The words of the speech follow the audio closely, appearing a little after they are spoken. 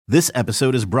This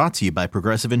episode is brought to you by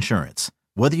Progressive Insurance.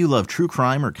 Whether you love true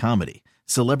crime or comedy,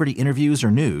 celebrity interviews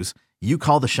or news, you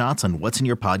call the shots on what's in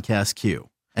your podcast queue.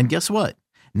 And guess what?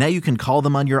 Now you can call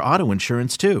them on your auto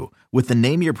insurance too with the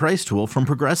Name Your Price tool from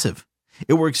Progressive.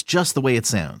 It works just the way it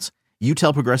sounds. You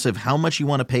tell Progressive how much you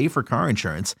want to pay for car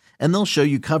insurance, and they'll show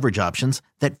you coverage options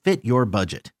that fit your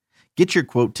budget. Get your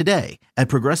quote today at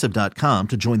Progressive.com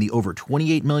to join the over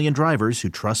 28 million drivers who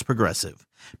trust Progressive.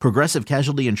 Progressive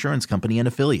Casualty Insurance Company and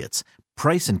Affiliates.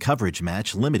 Price and coverage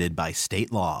match limited by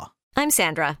state law. I'm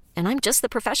Sandra, and I'm just the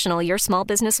professional your small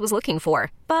business was looking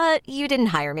for. But you didn't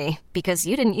hire me because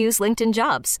you didn't use LinkedIn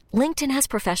Jobs. LinkedIn has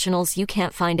professionals you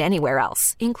can't find anywhere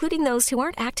else, including those who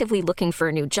aren't actively looking for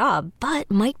a new job, but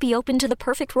might be open to the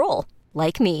perfect role,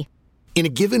 like me. In a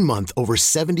given month, over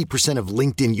 70% of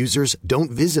LinkedIn users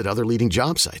don't visit other leading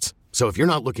job sites. So if you're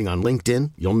not looking on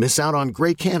LinkedIn, you'll miss out on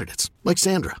great candidates like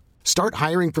Sandra. Start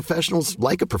hiring professionals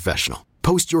like a professional.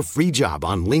 Post your free job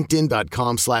on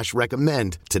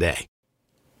linkedin.com/recommend today.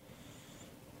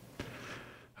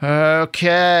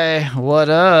 Okay, what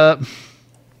up?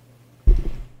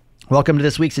 Welcome to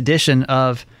this week's edition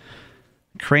of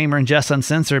Kramer and Jess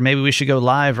Uncensored. Maybe we should go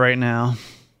live right now.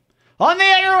 On the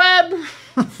interweb!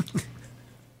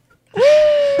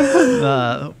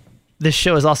 This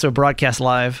show is also broadcast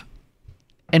live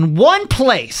in one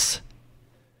place.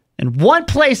 In one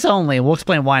place only. We'll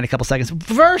explain why in a couple seconds.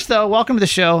 First, though, welcome to the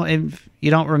show. If you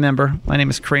don't remember, my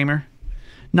name is Kramer.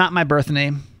 Not my birth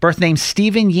name. Birth name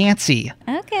Stephen Yancey.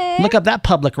 Okay. Look up that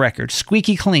public record.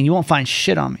 Squeaky clean. You won't find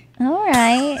shit on me. All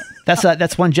right.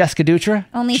 That's one Jessica Dutra.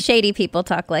 Only shady people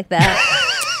talk like that.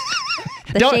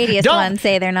 The shadiest ones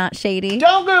say they're not shady.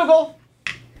 Don't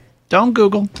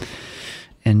Google.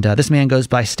 And this man goes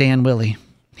by Stan Willie.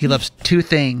 He loves two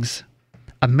things: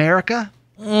 America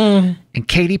and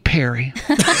Katy Perry.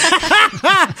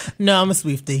 No, I'm a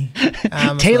Swiftie.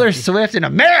 Taylor Swift in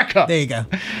America. There you go.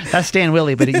 That's Stan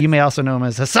Willie, but you may also know him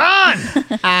as Hassan.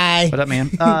 Hi. What up,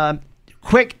 man?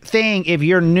 Quick thing, if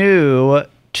you're new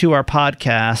to our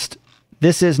podcast,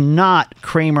 this is not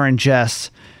Kramer and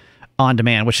Jess On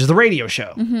Demand, which is the radio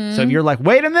show. Mm-hmm. So if you're like,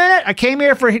 wait a minute, I came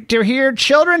here to hear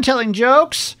children telling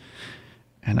jokes,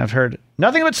 and I've heard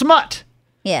nothing but smut.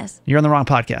 Yes. You're on the wrong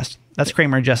podcast. That's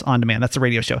Kramer and Jess On Demand. That's the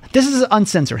radio show. This is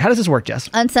Uncensored. How does this work, Jess?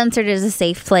 Uncensored is a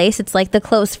safe place. It's like the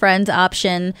close friends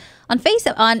option on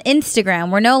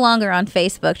Instagram. We're no longer on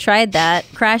Facebook. Tried that.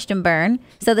 Crashed and burned.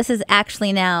 So this is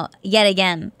actually now, yet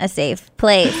again, a safe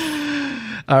place.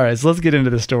 All right, so let's get into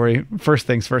the story. First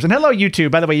things first. And hello,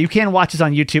 YouTube. By the way, you can watch us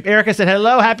on YouTube. Erica said,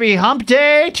 hello, happy hump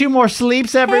day. 2 more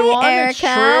sleeps, everyone. Hey, Erica. It's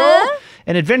true.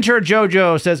 And Adventurer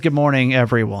Jojo says, good morning,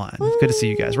 everyone. Woo. Good to see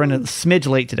you guys. We're running a smidge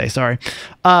late today, sorry.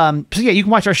 So yeah, you can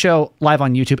watch our show live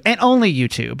on YouTube, and only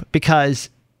YouTube,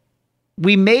 because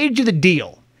we made you the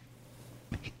deal.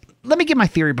 Let me give my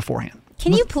theory beforehand.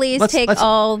 Can you please take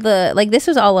all the, like, this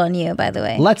was all on you, by the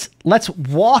way. Let's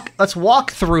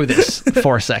walk through this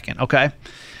for a second, okay?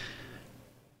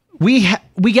 We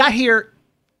got here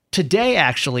today.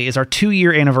 Actually, is our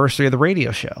 2-year anniversary of the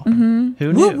radio show. Mm-hmm.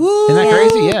 Who knew? Woo-woo. Isn't that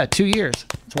crazy? Yeah, 2 years.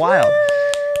 It's wild.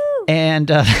 Woo. And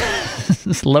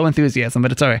it's low enthusiasm,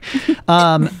 but it's all right.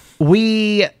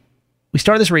 We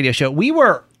started this radio show. We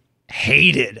were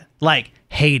hated,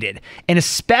 and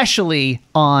especially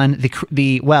on the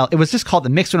it was just called the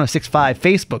Mix 106.5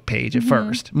 Facebook page at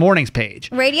first, mornings page.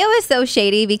 Radio is so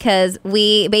shady because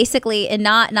we basically, and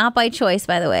not by choice,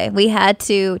 by the way, we had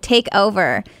to take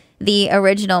over the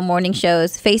original morning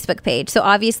show's Facebook page. So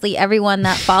obviously everyone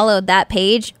that followed that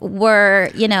page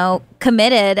were,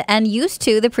 committed and used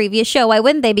to the previous show. Why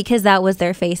wouldn't they? Because that was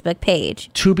their Facebook page.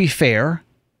 To be fair,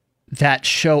 that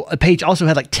page also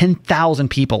had like 10,000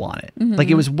 people on it. Mm-hmm. Like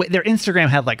it was, their Instagram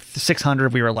had like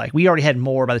 600. We already had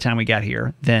more by the time we got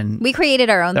here than we created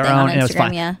our own thing on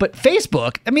Instagram. Yeah. But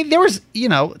Facebook, I mean, there was,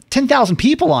 10,000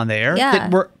 people on there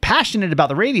that were passionate about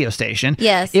the radio station.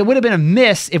 Yes. It would have been a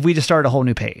miss if we just started a whole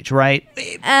new page, right?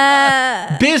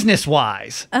 Business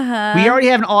wise, we already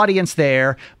have an audience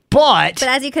there, but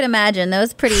as you could imagine, that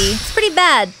was pretty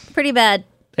bad.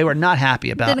 They were not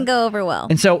happy about it. Didn't go over well.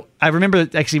 And so I remember,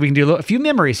 actually, we can do a few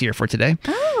memories here for today.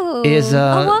 Oh,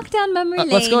 a walk down memory lane.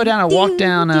 Let's go down a walk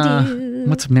down.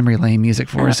 What's memory lane music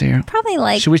for us here? Probably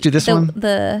like. Should we do this one?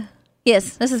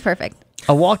 Yes, this is perfect.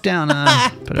 A walk down.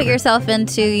 Put yourself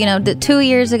into, 2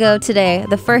 years ago today,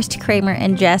 the first Kramer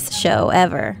and Jess show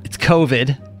ever. It's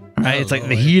COVID, right? It's like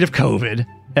the heat of COVID.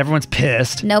 Everyone's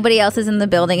pissed. Nobody else is in the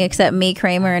building except me,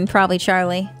 Kramer, and probably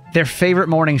Charlie. Their favorite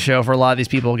morning show for a lot of these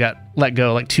people got let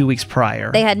go like 2 weeks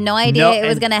prior. They had no idea it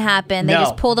was going to happen. They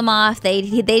just pulled them off. They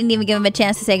didn't even give them a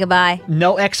chance to say goodbye.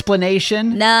 No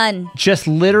explanation. None. Just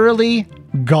literally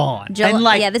gone. And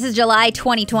like, yeah, this is July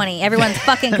 2020. Everyone's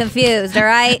fucking confused, all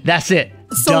right? that's it.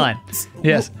 Done.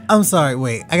 Yes. I'm sorry.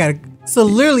 Wait, I gotta. So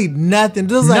literally nothing.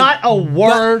 Just like, Not a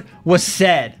word was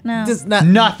said. No. Just not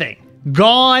Nothing.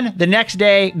 Gone the next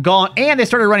day, gone. And they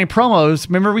started running promos.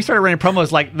 Remember, we started running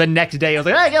promos like the next day. I was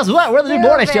like, hey, guess what? We're the new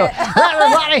morning show.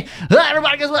 Everybody,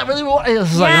 guess what? We're the new morning. It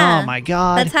was like, Yeah. oh my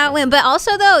God. That's how it went. But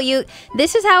also, though,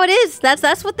 this is how it is.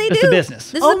 That's what they do. It's a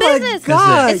business. This Oh is a my business.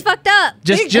 God. It's fucked up.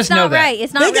 Just it's know not that. right.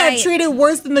 It's not They got right. treated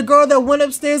worse than the girl that went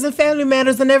upstairs in Family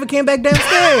Matters and never came back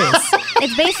downstairs.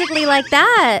 It's basically like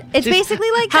that. It's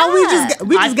basically like How that.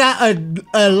 we just got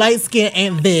a light skinned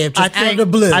Aunt Viv just out of the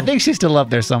blue. I think she's still up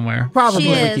there somewhere. Probably. She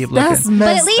is. Keep That's looking.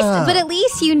 messed up. But at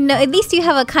least you know. At least you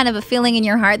have a kind of a feeling in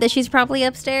your heart that she's probably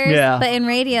upstairs. Yeah. But in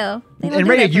radio, they don't In do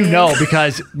radio, that for you know,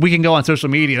 because we can go on social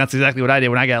media. That's exactly what I did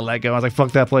when I got let go. I was like,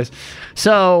 fuck that place.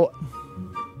 So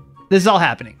this is all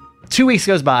happening. 2 weeks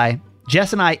goes by.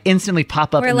 Jess and I instantly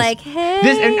pop up. We're in this- like, hey.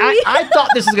 and I thought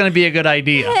this was going to be a good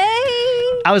idea.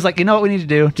 Hey. I was like, you know what we need to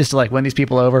do just to like win these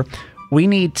people over? We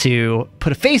need to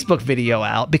put a Facebook video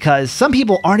out because some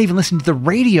people aren't even listening to the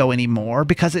radio anymore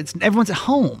because everyone's at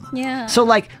home. Yeah. So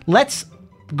like, let's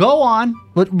go on,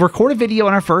 record a video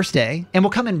on our first day, and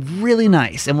we'll come in really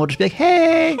nice, and we'll just be like,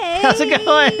 hey. How's it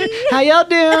going? How y'all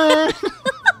doing?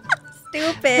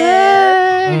 Stupid.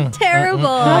 Hey. Terrible.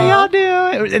 How y'all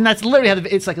doing? And that's literally how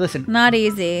it's like, listen, Not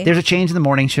easy. there's a change in the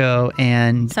morning show,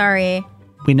 and Sorry.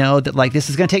 we know that like this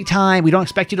is going to take time. We don't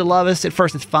expect you to love us at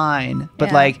first. It's fine. But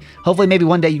Yeah. like, hopefully maybe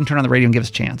one day you can turn on the radio and give us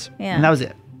a chance. Yeah. And that was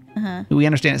it. We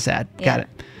understand it's sad. Yeah. Got it.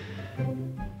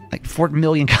 Like 4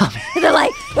 million comments. They're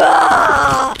like,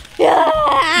 ah,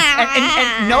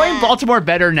 and knowing Baltimore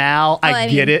better now, I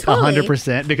mean, get it totally.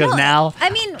 100% because No, now I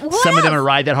mean, what some of them else? are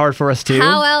ride that hard for us too.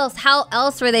 How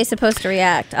else were they supposed to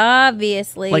react?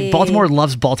 Obviously. Like Baltimore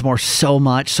loves Baltimore so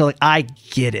much, so like I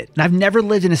get it. And I've never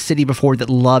lived in a city before that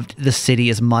loved the city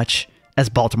as much as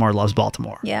Baltimore loves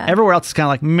Baltimore. Yeah. Everywhere else is kind of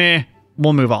like meh.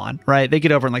 We'll move on, right? They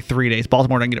get over in like 3 days.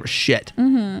 Baltimore doesn't get over shit.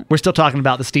 Mm-hmm. We're still talking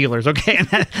about the Steelers, okay? And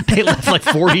they left like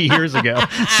 40 years ago.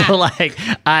 So like,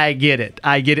 I get it.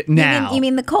 I get it now. You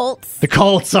mean the Colts? the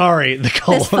Colts? Sorry, the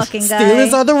Colts. This fucking guy.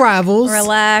 Steelers are the rivals.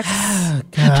 Relax.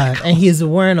 God, and he's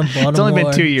wearing a Baltimore It's only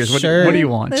been 2 years. What shirt. do you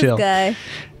want? This Chill. guy.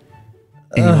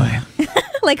 Anyway,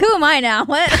 Like, who am I now?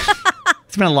 What?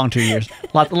 it's been a long 2 years.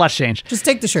 Lots changed. Just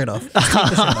take the shirt off. Just take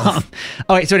the shirt off.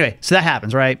 Okay, so anyway, so that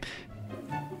happens, right?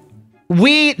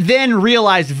 We then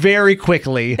realized very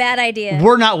quickly Bad idea.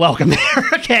 we're not welcome there.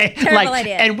 Okay. Terrible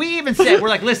idea. And we even said, we're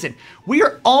like, listen, we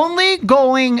are only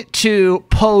going to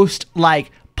post like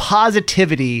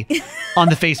positivity on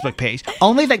the Facebook page.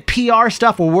 Only like PR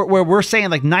stuff where we're saying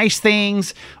like nice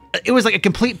things. It was like a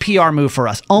complete PR move for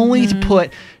us. Only to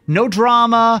put no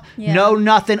drama, Yeah. no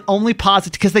nothing, only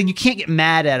positive, because then you can't get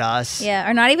mad at us. Yeah,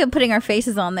 or not even putting our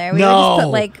faces on there. We No, would just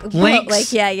put like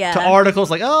links yeah. to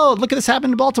articles like, oh, look at this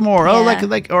happened in Baltimore. Oh,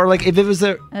 Yeah. or like if it was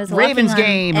the I was Ravens walking on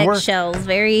game. and we're- eggshells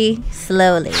very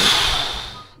slowly.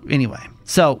 Anyway,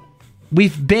 so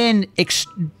we've been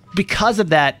because of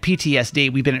that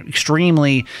PTSD, we've been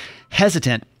extremely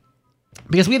hesitant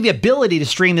because we have the ability to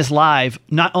stream this live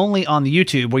not only on the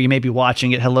YouTube where you may be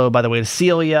watching it. Hello, by the way, to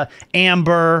Celia,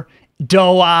 Amber,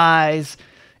 Doe Eyes.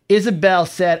 Isabel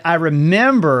said, I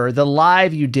remember the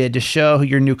live you did to show who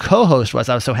your new co-host was.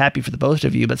 I was so happy for the both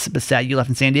of you, but sad you left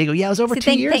in San Diego. Yeah, it was over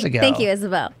 2 years ago. Thank you,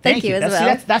 Isabel. Thank you,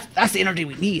 Isabel. That's the energy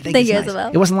we need. Thank you, it's nice.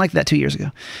 Isabel. It wasn't like that 2 years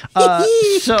ago.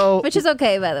 So Which is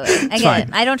okay, by the way. I get fine. it.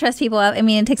 I don't trust people. I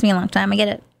mean, it takes me a long time. I get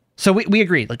it. So we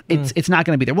agreed. Like it's not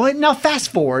going to be there. Well, now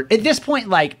fast forward. At this point,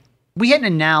 like we hadn't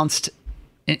announced.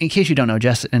 In case you don't know,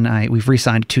 Jess and I, we've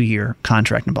re-signed a 2-year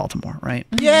contract in Baltimore, right?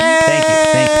 Yay! Thank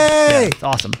you. Yeah, it's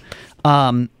awesome.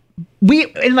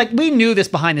 We knew this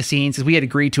behind the scenes because we had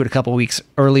agreed to it a couple of weeks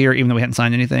earlier, even though we hadn't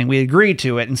signed anything. We agreed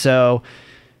to it, and so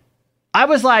I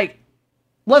was like,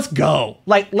 let's go.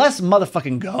 Like, let's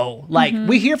motherfucking go. Like,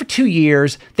 we're here for 2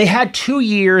 years. They had 2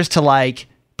 years to like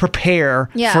prepare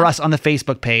Yeah. for us on the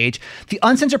Facebook page. The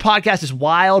Uncensored podcast is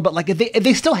wild, but like if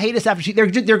they still hate us after they're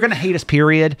going to hate us,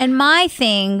 period. And my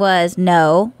thing was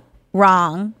no,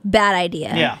 wrong, bad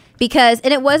idea. Yeah. Because,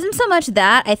 and it wasn't so much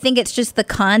that, I think it's just the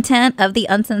content of the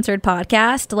Uncensored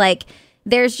podcast. Like,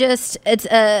 there's just, it's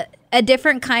a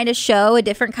different kind of show, a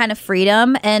different kind of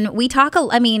freedom. And we talk,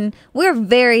 we're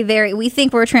very, very, we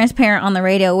think we're transparent on the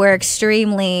radio. We're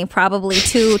extremely, probably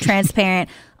too transparent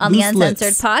on the Loose Uncensored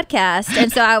lips. podcast.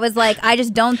 And so I was like, I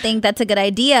just don't think that's a good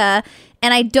idea.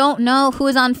 and I don't know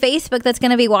who's on Facebook that's going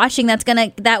to be watching.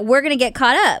 That we're going to get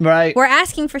caught up. Right. We're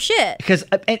asking for shit. Because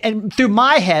and through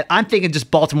my head, I'm thinking just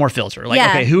Baltimore filter. Like,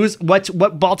 Yeah. okay,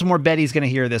 what Baltimore Betty's going to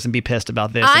hear this and be pissed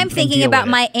about this? I'm and thinking deal about with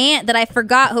it. my aunt that I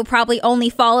forgot, who probably only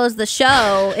follows the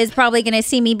show, is probably going to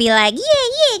see me be like,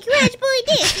 yeah, garage boy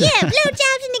this, yeah,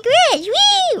 blowjobs in the garage,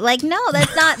 woo! Like, no,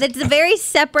 that's not. That's very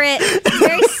separate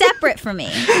for me.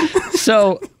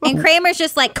 So And Kramer's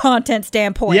just like content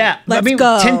standpoint. yeah, let's I mean,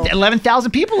 go.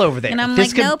 11,000 people over there. And I'm This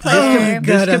like, could- no this player. could-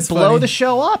 God, This that's could blow funny. the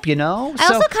show up, you know.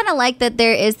 I also kind of like that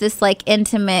there is this like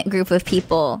intimate group of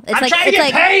people. It's I'm like trying to it's get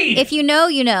like paid! if you know,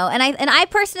 you know. And I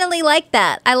personally like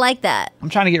that. I like that. I'm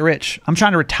trying to get rich. I'm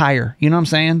trying to retire. You know what I'm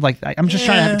saying? Like, I'm just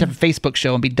trying to have a Facebook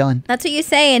show and be done. That's what you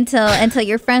say until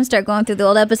your friends start going through the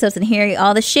old episodes and hear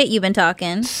all the shit you've been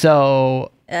talking.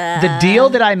 So the deal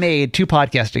that I made 2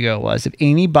 podcasts ago was if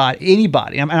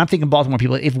anybody, and I'm thinking Baltimore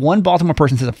people, if one Baltimore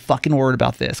person says a fucking word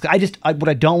about this, what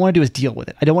I don't want to do is deal with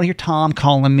it. I don't want to hear Tom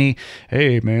calling me,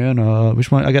 hey man,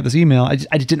 which one? I got this email. I just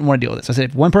didn't want to deal with this. I said,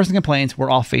 if one person complains,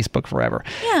 we're off Facebook forever.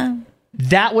 Yeah.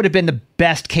 That would have been the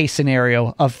best case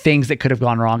scenario of things that could have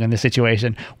gone wrong in this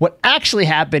situation. What actually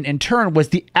happened in turn was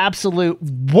the absolute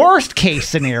worst case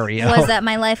scenario. Was that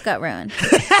my life got ruined?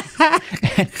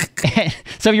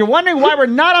 So if you're wondering why we're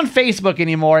not on Facebook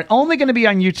anymore and only going to be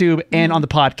on YouTube and on the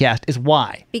podcast is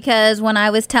why. Because when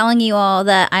I was telling you all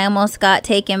that I almost got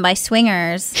taken by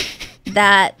swingers,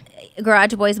 that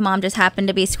Garage Boy's mom just happened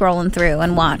to be scrolling through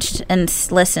and watched and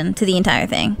listened to the entire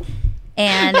thing.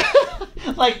 And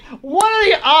Like, what are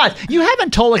the odds? You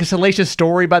haven't told like a salacious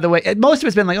story, by the way. Most of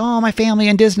it's been like, oh, my family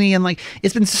and Disney, and like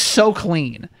it's been so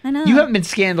clean. I know. You haven't been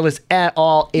scandalous at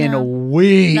all in No.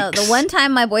 weeks. no, the one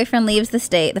time my boyfriend leaves the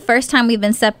state, the first time we've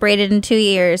been separated in 2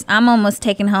 years, I'm almost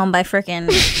taken home by freaking,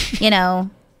 you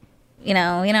know what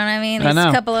I mean? I This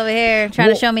know. couple over here trying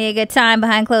Well- to show me a good time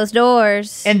behind closed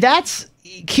doors. And that's,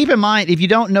 keep in mind, if you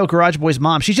don't know Garage Boy's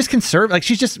mom, she's just conservative. Like,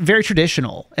 she's just very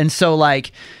traditional. And so,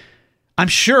 like, I'm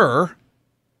sure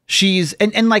she's,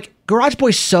 and like, Garage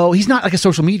Boy's he's not like a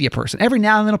social media person. Every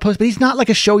now and then he'll post, but he's not like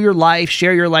a show your life,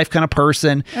 share your life kind of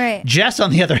person. Right. Jess,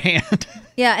 on the other hand,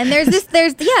 Yeah, and there's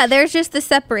just the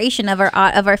separation of our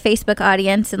Facebook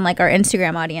audience and like our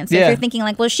Instagram audience. So Yeah. if you're thinking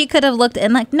like, well, she could have looked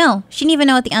and like, no, she didn't even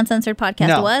know what the Uncensored podcast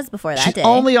No. was before that she's day.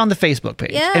 only on the Facebook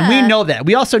page. Yeah. And we know that.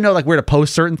 We also know like where to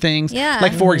post certain things. Yeah.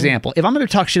 Like, for example, if I'm going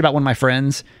to talk shit about one of my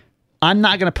friends, I'm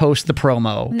not going to post the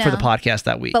promo No. for the podcast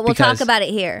that week. But we'll because talk about it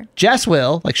here. Jess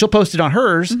will, like, she'll post it on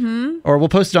hers, or we'll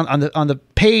post it on the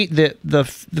page, the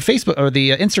Facebook or the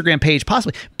Instagram page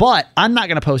possibly. But I'm not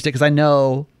going to post it because I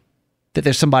know that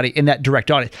there's somebody in that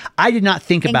direct audience. I did not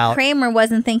think And about Kramer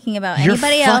wasn't thinking about your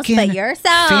anybody else but fucking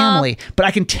yourself. family. But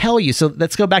I can tell you. So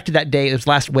let's go back to that day. It was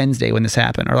last Wednesday when this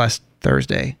happened, or last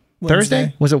Thursday. Wednesday.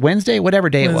 Thursday? Was it Wednesday? Whatever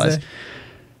day it was. Wednesday.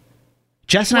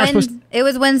 Jess and I were supposed. It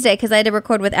was Wednesday because I had to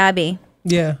record with Abby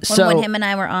Yeah. when him and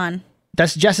I were on.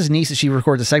 That's Jess's niece that she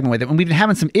records a segment with it. And we've been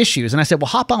having some issues. And I said, well,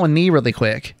 hop on with me really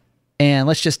quick and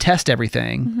let's just test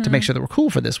everything to make sure that we're cool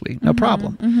for this week. No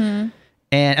problem.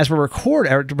 And as we're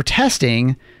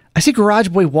testing, I see Garage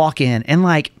Boy walk in and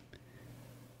like,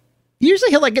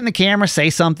 usually he'll like get in the camera, say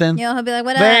something. You know, he'll be like,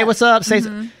 what up? Hey, what's up? Say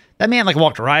that man like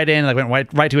walked right in, like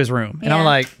went right to his room. And I'm Yeah.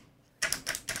 like,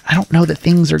 I don't know that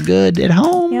things are good at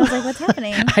home. Yeah, I was like, what's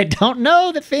happening? I don't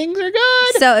know that things are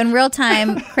good. So in real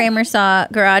time, Kramer saw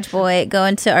Garage Boy go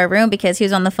into our room because he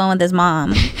was on the phone with his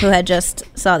mom, who had just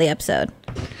saw the episode.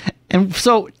 And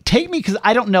so take me, because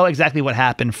I don't know exactly what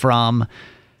happened from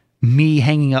me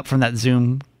hanging up from that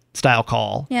Zoom style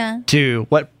call Yeah. to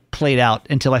what played out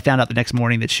until I found out the next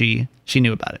morning that she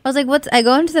knew about it. I was like, I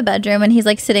go into the bedroom and he's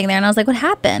like sitting there and I was like, what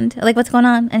happened? Like, what's going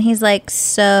on? And he's like,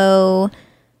 so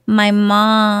my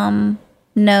mom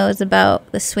knows about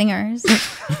the swingers.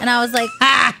 And I was like,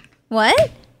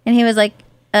 what? And he was like,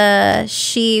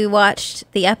 she watched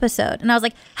the episode. And I was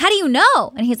like, how do you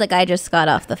know? And he's like, I just got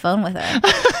off the phone with her.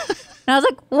 And I was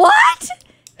like, what?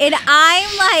 And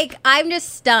I'm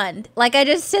just stunned. Like, I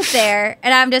just sit there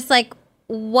and I'm just like,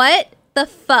 what the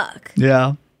fuck?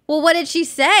 Yeah. Well, what did she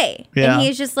say? Yeah. And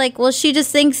he's just like, well, she just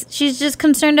thinks she's just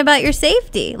concerned about your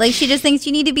safety. Like, she just thinks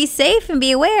you need to be safe and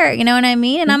be aware. You know what I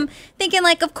mean? And I'm thinking,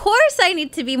 like, of course I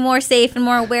need to be more safe and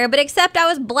more aware. But except I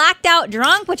was blacked out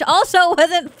drunk, which also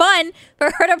wasn't fun for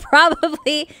her to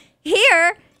probably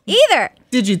hear either.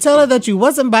 Did you tell her that you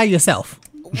wasn't by yourself?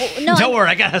 No, Don't worry,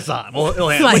 I got Hassan. We'll handle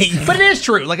Like- it. But it is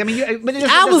true. Like, I mean, but it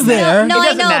I was there. No, It I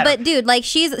doesn't know, matter. but dude, like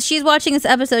she's watching this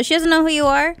episode. She doesn't know who you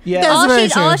are. Yeah. That's very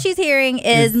true. All she's hearing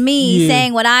is me yeah.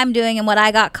 saying what I'm doing and what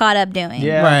I got caught up doing.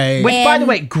 Yeah. Right. Which, by the And-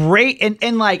 way, great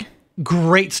and like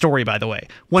Great story, by the way.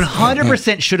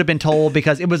 100% should have been told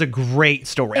because it was a great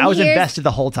story. And I was here's- invested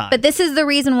the whole time. But this is the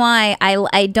reason why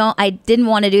I didn't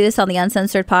want to do this on the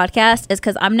Uncensored podcast, is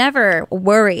because I'm never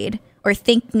worried or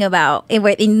thinking about it.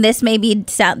 And this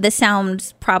this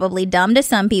sounds probably dumb to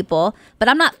some people, but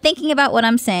I'm not thinking about what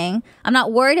I'm saying. I'm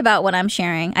not worried about what I'm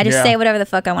sharing. I just say whatever the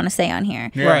fuck I want to say on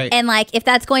here. Right. And like, if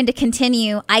that's going to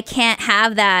continue, I can't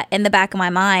have that in the back of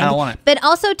my mind. I don't want it. But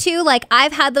also too, like,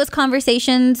 I've had those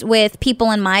conversations with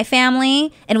people in my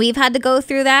family, and we've had to go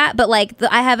through that. But like,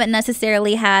 I haven't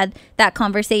necessarily had that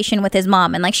conversation with his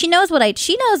mom, and like, she knows what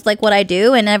I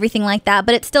do and everything like that.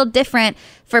 But it's still different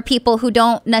for people who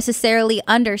don't necessarily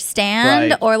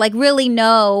understand Right. or like really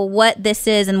know what this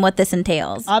is and what this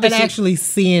entails. And actually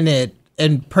seeing it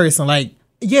in person, like,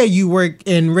 yeah, you work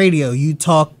in radio, you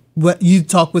talk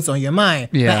what's on your mind.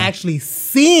 Yeah. But actually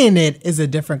seeing it is a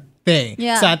different thing.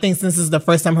 Yeah. So I think since this is the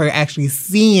first time her actually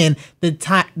seeing the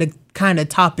kind of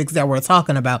topics that we're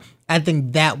talking about, I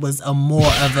think that was a more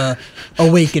of a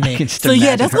awakening. can just So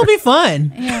yeah, imagine that's her. gonna be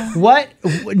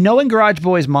fun. Knowing Garage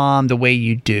Boy's mom the way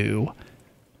you do,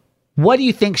 what do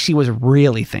you think she was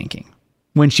really thinking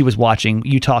when she was watching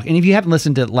you talk? And if you haven't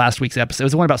listened to last week's episode, it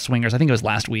was the one about swingers. I think it was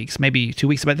last week's, maybe 2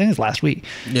 weeks, but I think it was last week.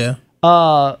 Yeah.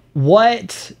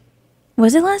 What?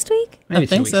 Was it last week? Maybe I think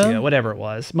 2 weeks so. ago, whatever it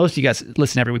was. Most of you guys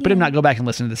listen every week, but if not, go back and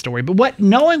listen to the story. But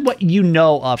knowing what you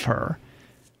know of her,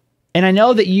 and I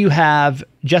know that you have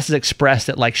just as expressed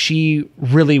that like she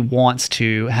really wants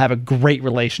to have a great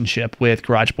relationship with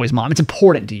Garage Boy's mom. It's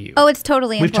important to you. Oh, it's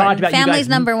totally We've important. talked about you Family's guys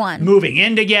number one. moving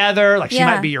in together. Like she Yeah.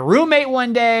 might be your roommate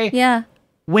one day. Yeah.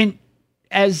 When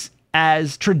as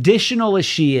traditional as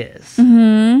she is,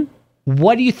 Mm-hmm.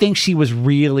 what do you think she was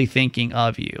really thinking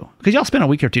of you? Because y'all spent a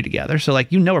week or two together, so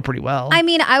like you know her pretty well. I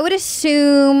mean, I would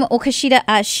assume, well, because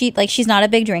she's not a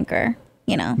big drinker,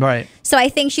 you know. Right. So I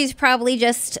think she's probably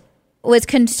just was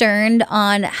concerned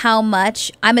on how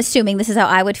much, I'm assuming this is how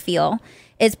I would feel,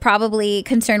 is probably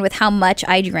concerned with how much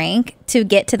I drank to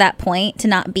get to that point, to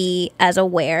not be as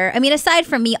aware. I mean, aside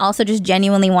from me also just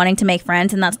genuinely wanting to make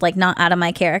friends, and that's like not out of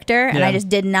my character, and Yeah. I just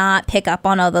did not pick up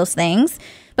on all those things.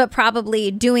 But probably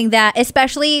doing that,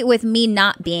 especially with me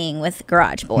not being with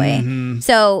Garage Boy. Mm-hmm.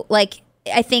 So like,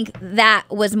 I think that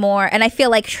was more, and I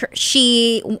feel like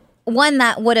she one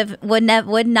that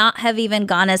would not have even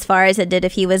gone as far as it did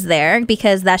if he was there,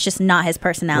 because that's just not his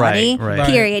personality. Right.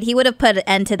 Period. He would have put an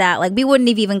end to that. Like, we wouldn't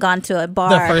have even gone to a bar,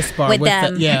 The first bar with with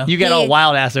them. yeah. You got He- all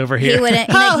wild ass over here. He wouldn't.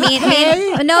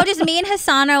 Just me and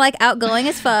Hassan are like outgoing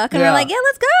as fuck, and Yeah. we're like, yeah,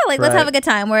 let's go, like let's Right. have a good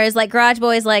time. Whereas like Garage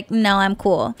Boy is like, no, I'm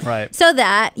cool. Right. So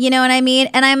that, you know what I mean.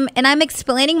 And I'm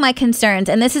explaining my concerns,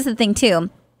 and this is the thing too.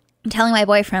 I'm telling my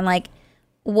boyfriend, like,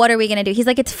 what are we gonna do? He's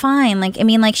like, it's fine. Like, I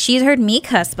mean, like, she's heard me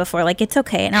cuss before. Like, it's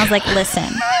okay. And I was like, listen,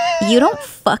 you don't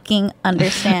fucking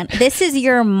understand. This is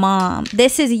your mom.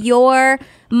 This is your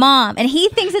mom. And he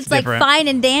thinks it's like different. fine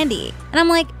and dandy. And I'm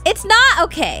like, it's not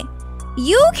okay.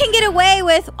 You can get away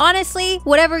with, honestly,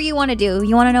 whatever you want to do.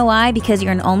 You want to know why? Because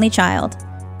you're an only child,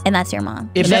 and that's your mom.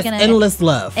 If She's That's gonna- endless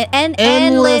love. and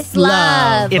endless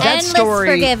love. If that Endless story,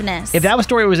 forgiveness. if that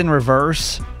story was in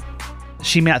reverse,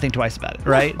 she may not think twice about it,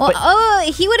 right? Well, But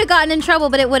he would have gotten in trouble,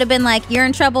 but it would have been like, you're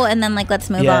in trouble, and then like, let's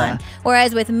move Yeah. on.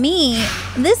 Whereas with me,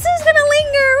 this is gonna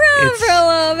linger around It's- for a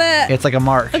little bit. it's like a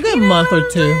mark. A good month or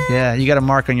two. Yeah, you got a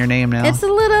mark on your name now. It's a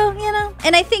little, you know.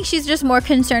 And I think she's just more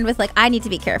concerned with like, I need to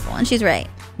be careful, and she's right.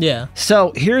 Yeah.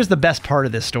 So here's the best part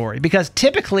of this story, because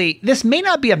typically this may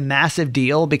not be a massive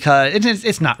deal, because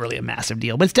it's not really a massive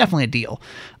deal, but it's definitely a deal.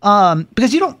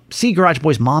 Because you don't see Garage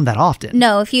Boy's mom that often.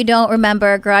 No, if you don't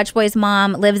remember, Garage Boy's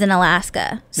mom lives in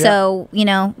Alaska, so you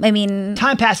know, I mean,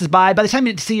 Time passes by. By the time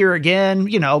you see her again,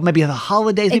 you know, maybe the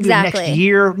holidays, maybe the Exactly. next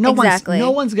year. No Exactly.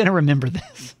 one's gonna remember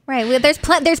this. right? Well, there's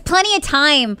plenty of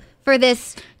time for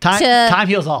this Time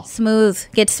heals all.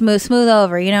 get smooth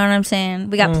over. You know what I'm saying?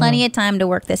 We got plenty of time to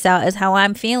work this out. Is how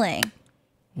I'm feeling.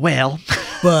 Well,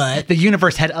 But the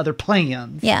universe had other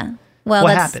plans. Yeah. Well,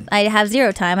 What happened? I have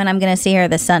zero time, and I'm gonna see her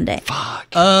this Sunday.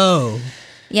 oh,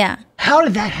 Yeah. How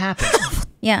did that happen?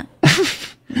 Yeah.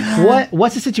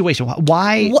 What's the situation?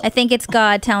 Why? I think it's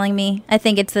God telling me. I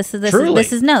think it's this is Truly?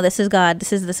 this is God.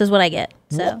 This is what I get.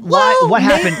 So What maybe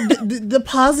happened? The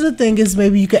positive thing is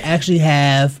maybe you could actually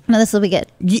have. no, this will be good.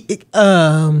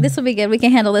 This will be good. We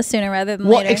can handle this sooner rather than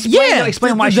Well, later.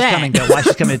 explain why she's that. coming. Though. Why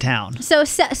she's coming to town? So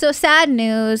sad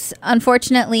news.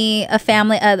 Unfortunately, a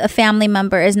family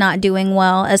member is not doing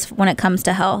well as when it comes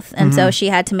to health, and so she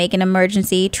had to make an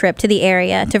emergency trip to the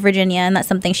area, to Virginia, and that's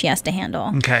something she has to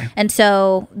handle. Okay. And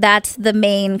so that's the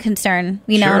main concern.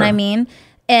 You know what Sure. I mean?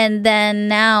 And then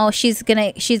now she's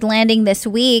landing this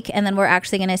week, and then we're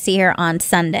actually gonna see her on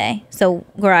Sunday. So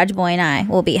Garage Boy and I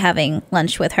will be having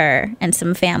lunch with her and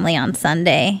some family on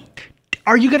Sunday.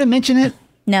 Are you gonna mention it?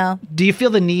 No. Do you feel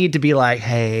the need to be like,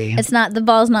 hey, It's not, the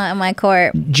ball's not in my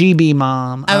court. GB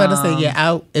mom? I was about to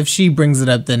say, if she brings it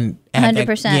up, then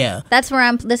 100%. Yeah. That's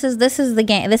where this is the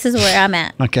game. This is where I'm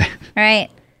at. Okay. All right.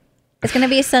 It's gonna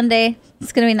be a Sunday.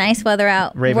 It's gonna be nice weather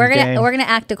out. Ravens we're game. gonna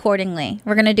act accordingly.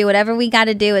 We're gonna do whatever we got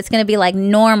to do. It's gonna be like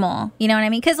normal. You know what I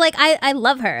mean? Because like I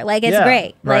love her. Like it's Yeah,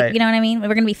 great. Like right. you know what I mean?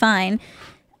 We're gonna be fine.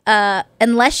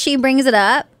 Unless she brings it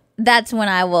up, that's when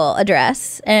I will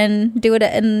address and do it.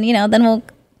 And then we'll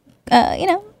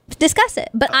discuss it.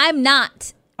 But I'm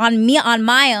not on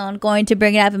my own going to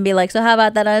bring it up and be like, so how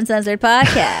about that uncensored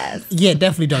podcast? Yeah,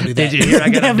 definitely don't do that. Did you hear I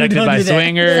got Definitely abducted don't by do that.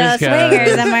 swingers? So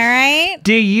swingers, am I right?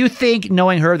 Do you think,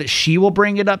 knowing her, that she will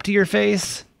bring it up to your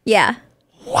face? Yeah.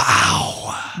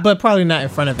 But probably not in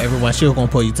front of everyone. She's going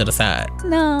to pull you to the side.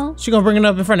 No. She going to bring it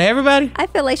up in front of everybody? I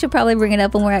feel like she'll probably bring it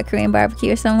up when we're at Korean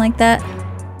barbecue or something like that.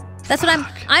 That's what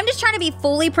I'm just trying to be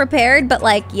fully prepared, but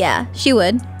like, yeah, she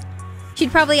would.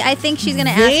 She'd probably, I think she's going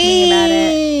to ask me about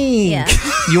it. Yeah.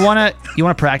 You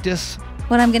wanna practice?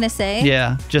 What I'm going to say?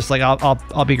 Yeah, just like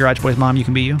I'll be Garage Boy's mom. You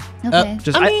can be you. Okay.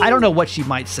 Just I don't know what she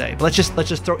might say, but let's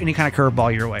just throw any kind of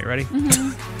curveball your way. Ready?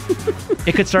 Mm-hmm.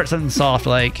 It could start something soft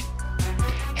like,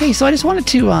 "Hey, so I just wanted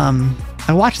to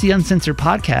I watched the Uncensored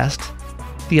podcast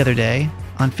the other day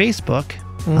on Facebook.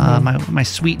 My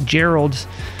sweet Gerald's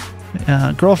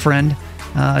girlfriend.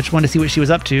 I just wanted to see what she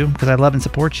was up to because I love and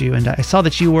support you, and I saw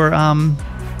that you were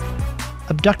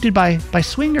abducted by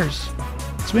swingers.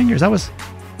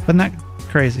 Wasn't that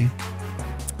crazy?"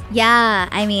 Yeah,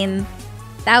 I mean,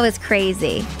 that was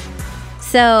crazy.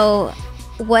 So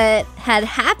what had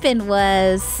happened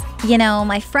was,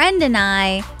 my friend and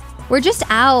I were just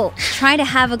out trying to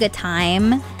have a good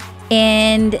time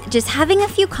and just having a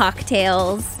few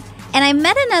cocktails. And I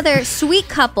met another sweet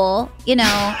couple,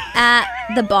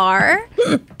 at the bar.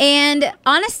 And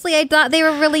honestly, I thought they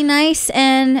were really nice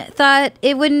and thought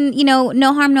it wouldn't,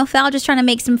 no harm, no foul, just trying to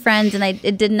make some friends. And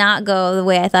it did not go the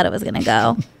way I thought it was going to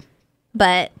go.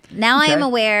 But now I am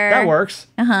aware. That works.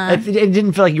 Uh-huh. It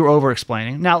didn't feel like you were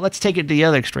over-explaining. Now, let's take it to the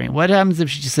other extreme. What happens if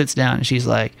she just sits down and she's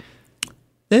like,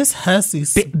 This hussy.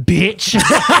 bitch? She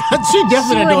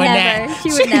definitely not doing that.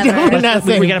 She would never. Not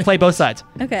we saying got to play both sides.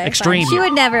 Okay. Extreme. Fine. She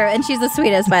would never, and she's the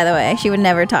sweetest, by the way. She would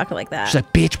never talk like that. She's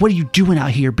like, bitch, what are you doing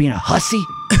out here being a hussy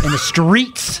in the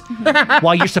streets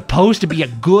while you're supposed to be a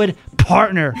good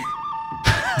partner?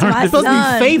 My supposed to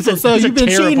son. be faithful. So These are you've been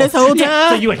cheating terrible. this whole time? Yeah,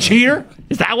 so you a cheater?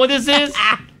 Is that what this is?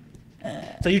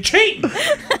 So you cheat?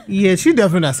 Yeah, she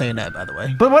definitely not saying that, by the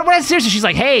way. But what seriously, she's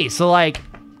like, hey, so like,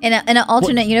 In an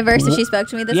alternate universe, if she spoke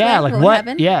to me this way, like what would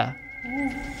happen? Yeah.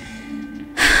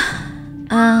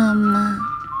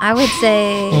 I would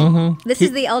say this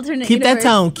is the alternate Keep universe. that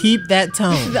tone. Keep that This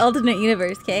is tone. the alternate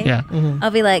universe, okay? Yeah.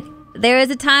 I'll be like, there is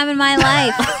a time in my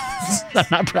life. I'm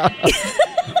not proud of.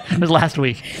 It was last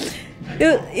week.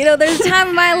 There's a time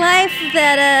in my life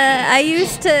that I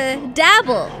used to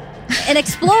dabble and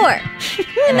explore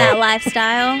in that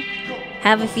lifestyle.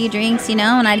 Have a few drinks, and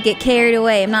I'd get carried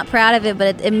away. I'm not proud of it,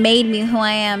 but it made me who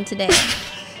I am today.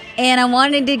 And I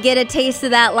wanted to get a taste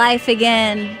of that life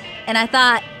again, and I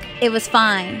thought it was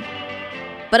fine.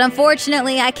 But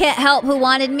unfortunately, I can't help who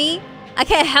wanted me. I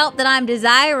can't help that I'm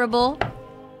desirable.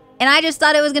 And I just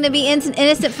thought it was going to be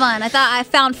innocent fun. I thought I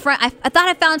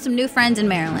found some new friends in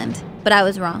Maryland, but I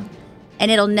was wrong.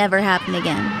 And it'll never happen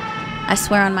again. I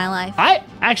swear on my life. I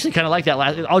actually kind of like that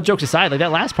last. All jokes aside, like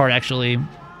that last part actually.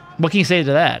 What can you say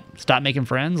to that? Stop making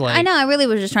friends? Like, I know. I really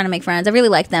was just trying to make friends. I really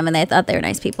liked them, and they thought they were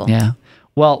nice people. Yeah.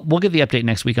 Well, we'll get the update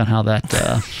next week on how that.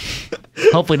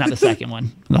 Hopefully, not the second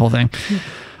one. The whole thing.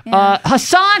 Yeah.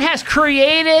 Hassan has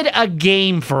created a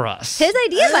game for us. His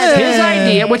idea, by the way. His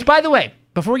idea. Which, by the way,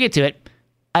 before we get to it,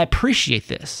 I appreciate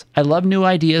this. I love new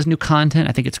ideas, new content.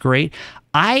 I think it's great.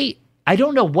 I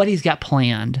don't know what he's got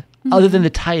planned other than the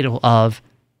title of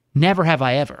Never Have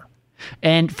I Ever.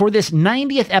 And for this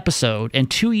 90th episode and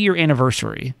 2-year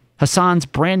anniversary, Hassan's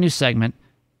brand new segment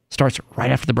starts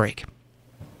right after the break.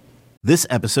 This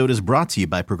episode is brought to you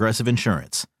by Progressive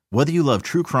Insurance. Whether you love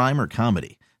true crime or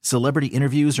comedy, celebrity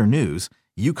interviews or news,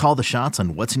 you call the shots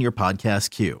on what's in your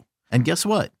podcast queue. And guess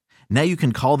what? Now you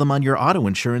can call them on your auto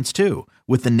insurance too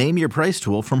with the Name Your Price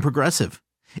tool from Progressive.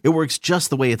 It works just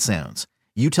the way it sounds.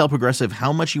 You tell Progressive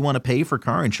how much you want to pay for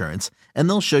car insurance, and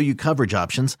they'll show you coverage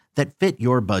options that fit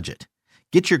your budget.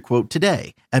 Get your quote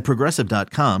today at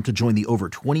Progressive.com to join the over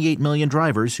 28 million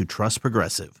drivers who trust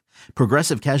Progressive.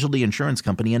 Progressive Casualty Insurance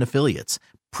Company and Affiliates.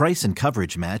 Price and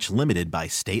coverage match limited by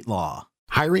state law.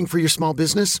 Hiring for your small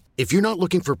business? If you're not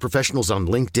looking for professionals on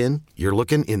LinkedIn, you're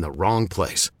looking in the wrong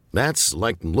place. That's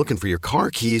like looking for your car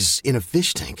keys in a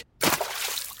fish tank.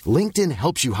 LinkedIn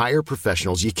helps you hire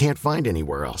professionals you can't find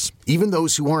anywhere else, even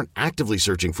those who aren't actively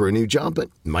searching for a new job but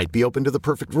might be open to the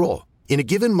perfect role. In a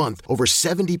given month, over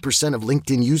 70% of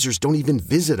LinkedIn users don't even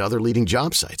visit other leading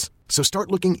job sites. So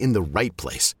start looking in the right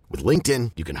place. With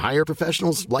LinkedIn, you can hire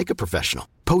professionals like a professional.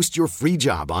 Post your free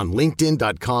job on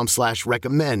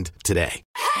linkedin.com/recommend today.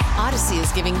 Odyssey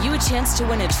is giving you a chance to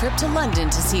win a trip to London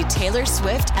to see Taylor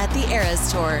Swift at the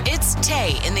Eras Tour. It's Tay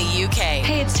in the UK.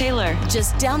 Hey, it's Taylor.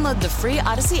 Just download the free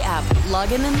Odyssey app,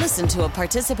 log in and listen to a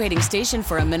participating station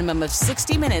for a minimum of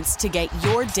 60 minutes to get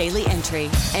your daily entry.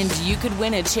 And you could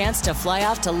win a chance to fly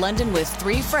off to London with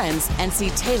 3 friends and see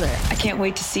Taylor. I can't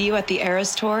wait to see you at the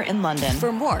Eras Tour in London.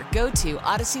 For more, go to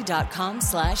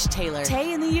odyssey.com/Taylor.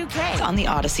 Tay in the UK. It's on the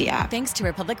Odyssey app. Thanks to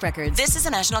Republic Records. This is a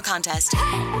national contest.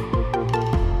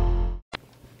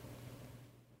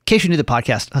 In case you knew the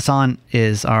podcast, Hassan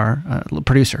is our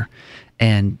producer,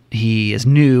 and he is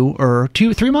new, or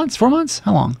 3 months, 4 months?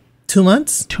 How long? 2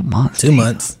 months? 2 months. 2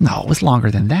 months. No, it was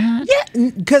longer than that. Yeah,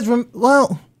 because,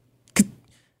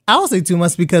 I will say 2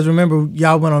 months because remember,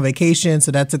 y'all went on vacation,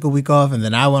 so that took a week off, and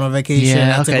then I went on vacation.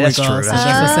 Yeah, I took okay, a week that's off. true. So That's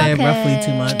that's true. what I'm saying, roughly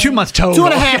 2 months. 2 months total.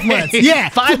 2.5 months. Yeah.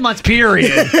 5 months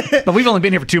period. But we've only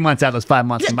been here for 2 months out of those 5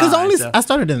 months. Because combined, so. I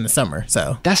started in the summer,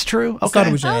 so. That's true. I started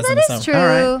Okay. with your ass Oh, in that the is summer.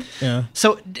 true. All right. Yeah.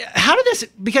 So how did this,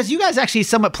 because you guys actually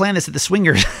somewhat planned this at the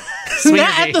Swingers.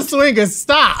 Not at the Swingers.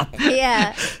 Stop.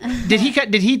 Yeah. Did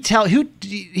he tell, he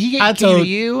gave I it to told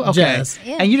you? Okay. Jess.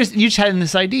 Yeah. And you just had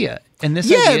this idea. And this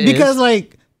Yeah, idea because is,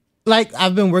 like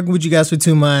I've been working with you guys for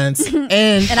 2 months, and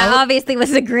And I obviously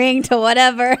was agreeing to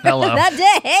whatever Hello. that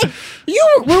day.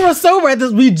 we were sober at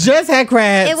this. We just had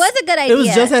crabs. It was a good idea. It was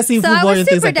just had seafood So I boil was and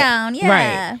things super like that. down. Yeah.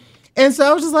 Right. And so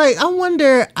I was just like, I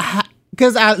wonder,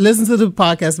 because I listened to the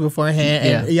podcast beforehand,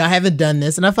 and y'all haven't done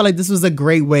this, and I felt like this was a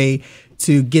great way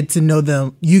to get to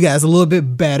know you guys a little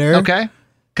bit better. okay.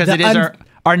 Because it is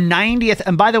our 90th.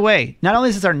 And by the way, not only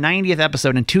is this our 90th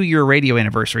episode and 2-year radio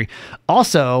anniversary,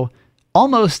 also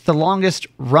almost the longest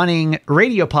running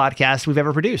radio podcast we've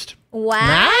ever produced. Wow.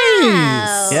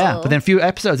 Nice. Yeah. Within a few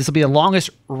episodes, this will be the longest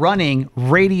running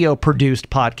radio produced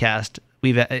podcast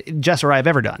Jess or I have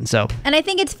ever done. So, And I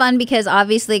think it's fun because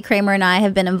obviously Kramer and I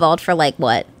have been involved for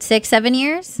 6-7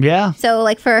 years. yeah. So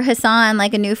for Hassan,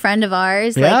 a new friend of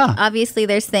ours, Yeah. obviously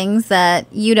there's things that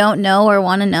you don't know or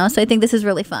want to know. So I think this is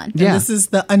really fun. And this is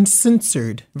the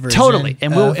uncensored version. Totally.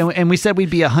 And of- and we said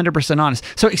we'd be 100% honest.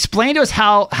 So explain to us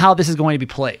how this is going to be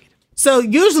played. So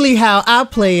usually how I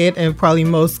play it, and probably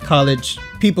most college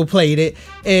people played it,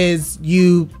 is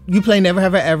you play Never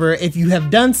Have I Ever. If you have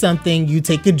done something, you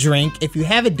take a drink. If you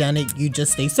haven't done it, you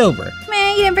just stay sober.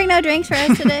 Man, you didn't bring no drinks for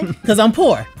us today. Because I'm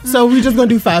poor. So we're just going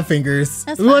to do 5 fingers.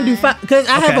 That's we want to do fine. 5, because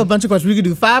I have Okay. a bunch of questions. We could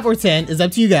do 5 or 10. It's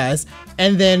up to you guys.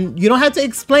 And then you don't have to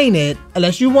explain it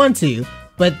unless you want to.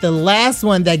 But the last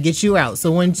one that gets you out.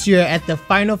 So once you're at the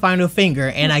final finger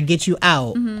and I get you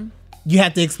out, you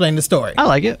have to explain the story. I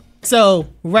like it. So,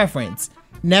 reference.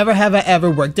 Never have I ever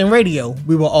worked in radio.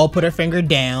 We will all put our finger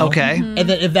down. Okay. And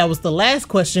then if that was the last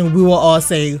question, we will all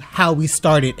say how we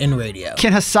started in radio.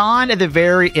 Can Hassan at the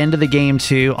very end of the game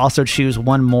too also choose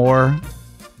one more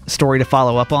story to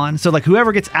follow up on? So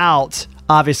whoever gets out,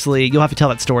 obviously you'll have to tell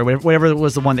that story, whatever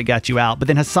was the one that got you out. But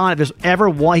then Hassan, if there's ever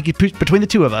one, he could put between the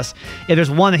two of us, if there's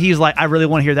one that he's like, I really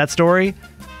want to hear that story,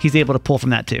 he's able to pull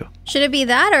from that too. Should it be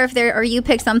that, or you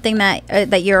pick something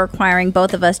that you're requiring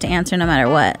both of us to answer no matter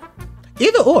what?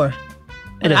 Either or.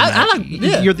 It doesn't I matter. like-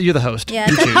 yeah. You're the host. Yeah,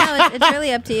 You it's, choose. no, it's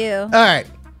really up to you. All right.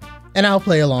 And I'll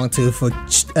play along too for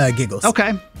giggles. Okay.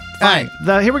 All right.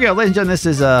 Here we go, ladies and gentlemen. This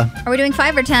is Are we doing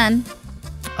 5 or 10?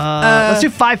 let's do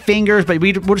 5 fingers, but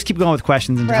we'll just keep going with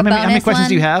questions. And For a how many bonus questions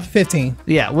do you one? have? 15.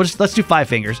 Yeah, let's do 5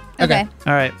 fingers. Okay.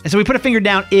 All right. And so we put a finger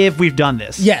down if we've done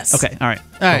this. Yes. Okay. All right.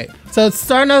 All right. So it's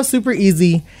starting out super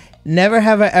easy. Never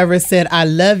have I ever said I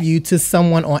love you to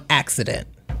someone on accident.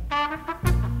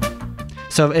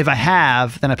 So if I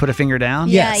have, then I put a finger down.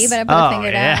 Yeah, Yes. you better put a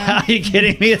finger yeah. down. Are you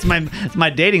kidding me? It's my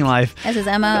dating life. That's his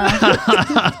MO.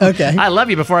 Okay. I love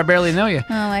you before I barely know you.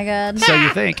 Oh my god. So you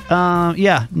think?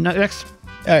 Yeah. No, next.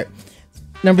 All right.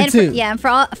 Number And 2. and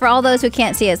for all those who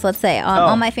can't see us, let's say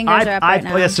all my fingers are up right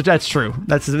now. That's true.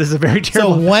 This is a very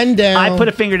terrible. one down. I put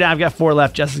a finger down. I've got 4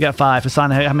 left. Jess has got 5.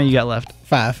 Hassan, how many you got left?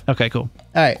 5. Okay, cool.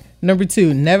 All right. Number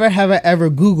 2. Never have I ever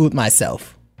Googled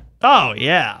myself. Oh,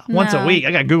 yeah. Once a No. week.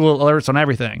 I got Google alerts on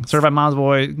everything. Certified Mom's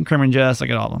Boy, Kramer and Jess. I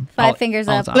get all of them. Five fingers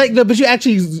all up. the time. Like, but you All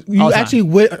the time. actually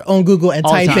went on Google and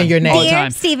All the type in time. your name. All the Dear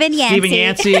time. Stephen Stephen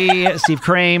Yancey. Yancey, Steve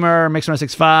Kramer,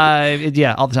 Mix1065.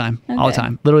 Yeah, all the time. All the Okay.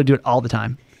 time. Literally do it all the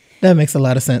time. That makes a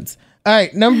lot of sense. All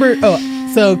right,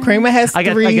 so Kramer has I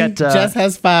got- 3, I got, Jess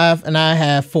has 5, and I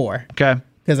have 4 Okay.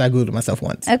 because I Googled myself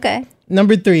once. Okay.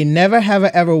 Number 3, never have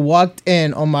I ever walked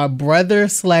in on my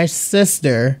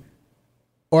brother/sister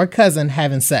or cousin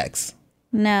having sex.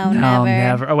 No, No, never.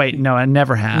 never. Oh, wait. No, I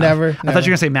never have. Never, I thought you never. were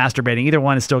going to say masturbating. Either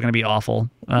one is still going to be awful.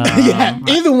 Yeah,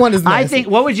 either one is I nice. think,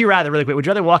 what would you rather, really quick? Would you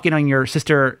rather walk in on your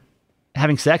sister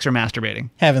having sex or masturbating?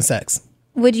 having sex.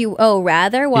 Would you,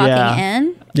 rather walking Yeah.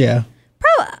 in? Yeah.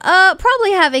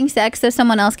 Probably having sex so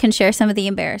someone else can share some of the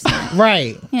embarrassment.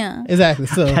 Right. Yeah. Exactly.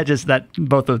 So That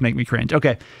both those make me cringe.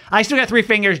 Okay. I still got 3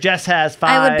 fingers. Jess has 5.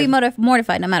 I would be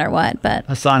mortified no matter what, but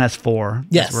Hassan has 4.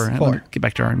 Yes, Let me 4. get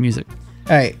back to our music.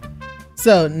 all right.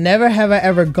 So never have I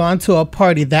ever gone to a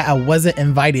party that I wasn't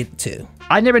invited to.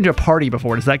 I've never been to a party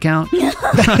before. Does that count?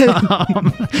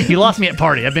 You lost me at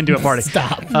party. I've been to a party.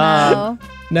 Stop. no.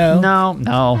 No. No.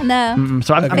 No. Mm-mm.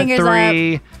 So I'm at Fingers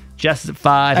 3. Jess is at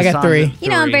 5. I got Hassan's 3. at You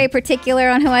know, I'm 3. very particular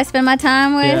on who I spend my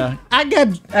time with. Yeah.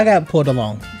 I got pulled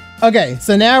along. Okay,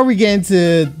 so now we get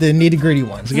into the nitty gritty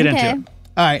ones. So get Okay. into it.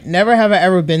 All right, never have I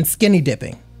ever been skinny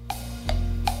dipping.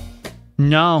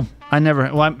 No, I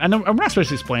never. Well, I know, I'm not supposed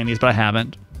to explain these, but I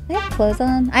haven't. I have clothes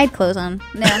on. I had clothes on.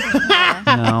 No.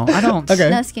 No, I don't. Okay.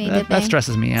 No skinny That, dipping. that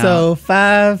stresses me out. So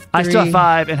 5, 3, I still have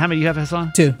 5. And how many do you have,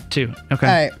 Hassan? 2. 2. Okay.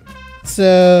 All right.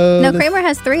 So No, Kramer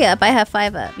has 3 up. I have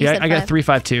 5 up. You Yeah, said I got 5. 3,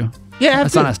 5, 2. Yeah, I have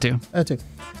Hassan 2. has 2. I have 2.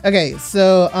 Okay,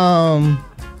 so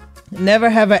never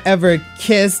have I ever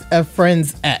kissed a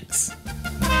friend's ex.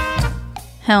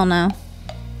 Hell no.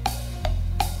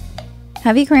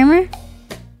 Have you, Kramer?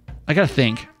 I gotta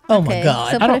think. Oh Okay, my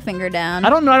god. So I put a don't- finger down. I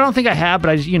don't know. I don't think I have, but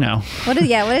I know. What is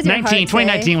your heart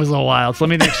 2019 say? was a little wild, so let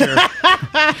me make sure.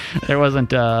 There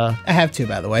wasn't. I have 2,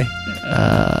 by the way.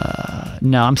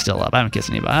 No, I'm still up. I haven't kissed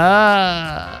anybody.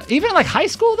 Even like high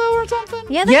school though, or something.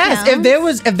 Yeah, that Yes,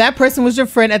 counts. if that person was your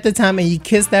friend at the time and you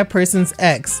kissed that person's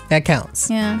ex, that counts.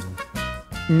 Yeah.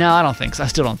 No, I don't think so. I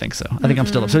still don't think so. I think I'm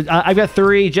still up. So I've got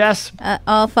 3. Jess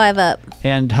All 5 up.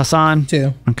 and Hassan.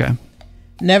 2. Okay.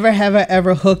 Never have I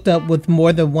ever hooked up with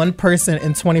more than one person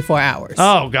in 24 hours.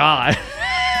 Oh God.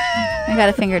 I got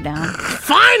a finger down.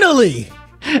 Finally!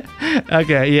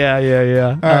 Okay.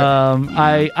 Yeah.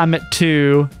 right. I'm at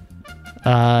 2.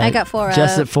 I got 4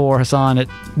 Jess up. at 4. Hassan at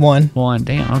 1. 1.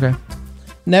 Damn. Okay.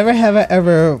 Never have I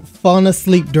ever fallen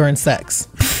asleep during sex.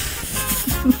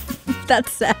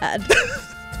 That's sad.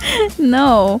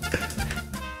 No.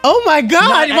 Oh my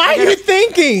god, No, why are you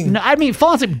thinking? No, I mean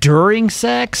falling asleep during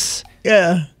sex.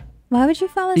 Yeah. Why would you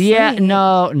fall asleep? Yeah.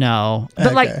 No.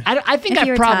 But like, Okay. I think If you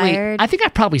I were probably. tired. I think I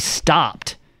probably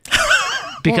stopped.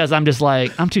 Because I'm just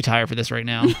like, I'm too tired for this right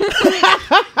now.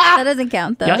 That doesn't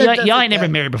count though. Y'all ain't never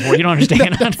been married before. You don't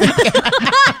understand.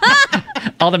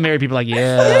 All the married people are like,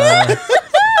 yeah.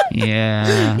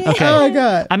 Yeah. Okay. Oh my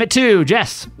god. I'm at 2.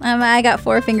 Jess. I got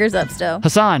 4 fingers up still.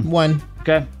 Hassan. 1.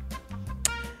 Okay.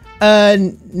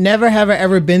 Never have I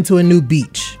ever been to a new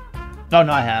beach. Oh,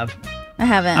 no, I have. I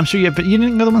haven't. I'm sure you have, but you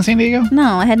didn't go to the one in San Diego?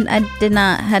 No, I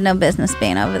had no business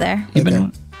being over there. You've been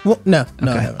Okay. Well, no, I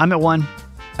Okay. haven't. I'm at 1.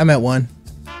 I'm at 1.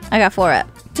 I got 4 up.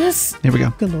 Just Here we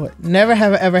go. good lord. Never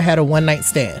have I ever had a one night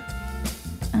stand.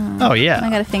 Oh, yeah. I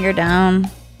got a finger down.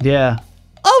 Yeah.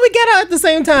 Oh, we got out at the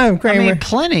same time, I Kramer. mean,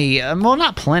 plenty. Well,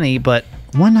 not plenty, but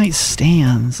one night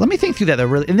stands. Let me think through that, though,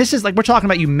 really. And this is like, we're talking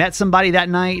about you met somebody that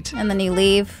night, And then you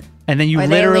leave. and then you Or they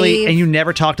literally, leave. and you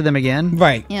never talk to them again?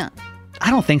 right. Yeah. I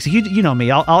don't think so. You know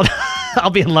me. I'll I'll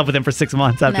be in love with him for 6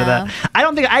 months after No. that. I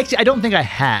don't think I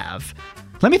have.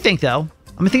 Let me think though.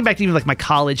 I'm thinking back to even like my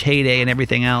college heyday and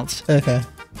everything else. Okay.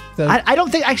 So, I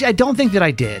don't think that I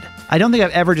did. I don't think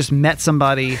I've ever just met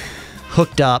somebody,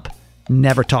 hooked up,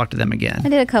 never talked to them I again.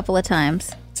 did a couple of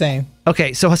times. same.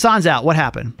 Okay, so Hassan's out. What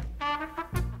happened?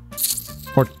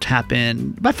 Or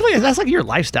happened? But I feel like that's like your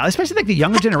lifestyle, especially like the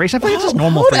younger generation. I feel like it's just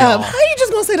normal Hold for up. y'all. How you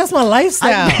just gonna say that's my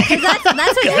lifestyle? That's what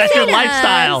you That's your did,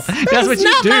 lifestyle. That's what you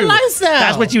not do. my lifestyle.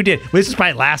 That's what you did. Well, this was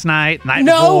probably last night, night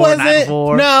no, before, was night it?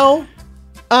 before. No.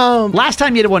 Last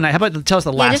time you did one night. How about tell us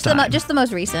the Yeah, last time? just the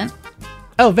most recent.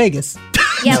 Oh, Vegas.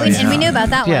 Yeah, and we knew about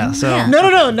that Yeah, one. so-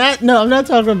 No, I'm not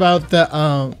talking about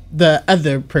the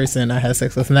other person I had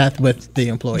sex with, not with the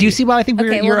employee. Do you see why I think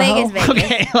Okay, you're well, a hoe? Vegas.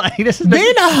 Okay, like this is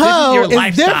Being a hoe your is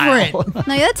lifestyle. different.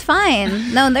 No, that's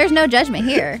fine. No, there's no judgment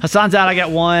here. Hassan's out. I got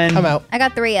 1. I'm out. I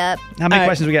got 3 up. How many All right.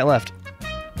 questions we got left?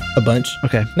 A bunch.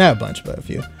 Okay. Not a bunch, but a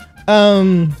few.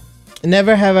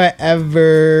 Never have I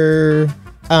ever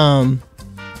Oh,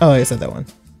 I said that one.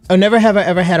 Oh, never have I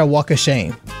ever had a walk of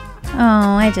shame. Oh,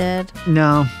 I did.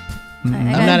 No. I'm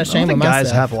not I don't ashamed of think myself.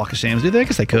 guys have walk of shame. Do they? I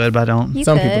guess they could, but I don't. You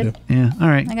Some could. people do. Yeah. All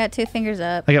right. I got 2 fingers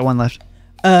up. I got one left.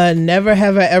 Never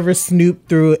have I ever snooped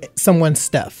through someone's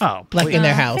stuff. Oh, like in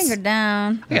their house. Finger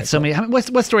down. I got so many.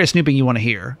 What story of snooping you want to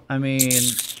hear? I mean,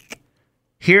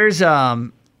 here's I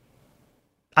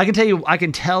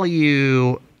can tell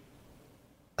you.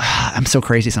 I'm so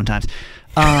crazy sometimes.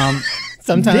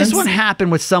 Sometimes This one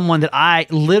happened with someone that I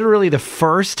literally the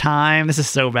first time. This is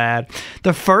so bad.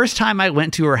 The first time I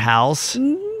went to her house,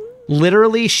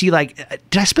 literally, she like,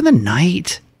 did I spend the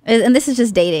night? And this is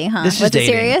just dating, huh? This is Was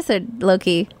dating. it serious or low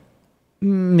key?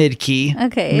 Mid-key.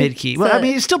 Okay, Mid-key. Well, so- I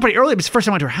mean, it's still pretty early, but it's the first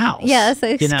time I went to her house. Yeah, so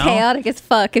it's you know? chaotic as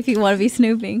fuck if you want to be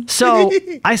snooping. So,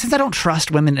 since I don't trust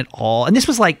women at all, and this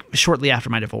was like shortly after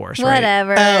my divorce, right?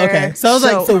 Whatever. Oh, okay. So I was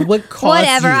like, so what caused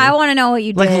Whatever. you? I want to know what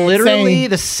you Like did. literally Same.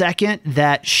 the second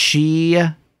that she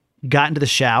got into the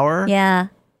shower, Yeah.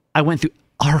 I went through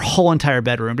our whole entire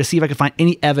bedroom to see if I could find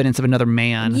any evidence of another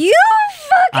man. You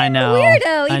fucking I know.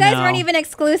 weirdo. You I guys know. weren't even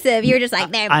exclusive. You were just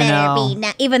like, there I better know. be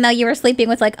not, even though you were sleeping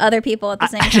with like other people at the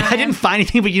same time. I didn't find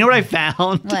anything, but you know what I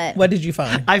found? What? What did you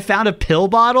find? I found a pill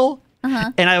bottle,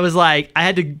 and I was like,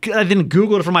 I didn't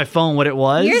Google it from my phone what it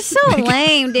was. You're so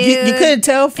lame, dude. You couldn't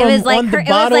tell from it was like on her, the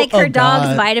bottle? It was like her Oh, dog's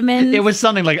God. vitamins. It was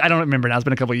something like, I don't remember now. It's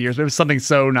been a couple of years, but it was something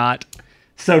so not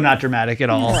dramatic at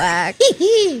all. whack.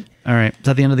 All right, is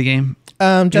that the end of the game?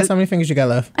 Just how many fingers you got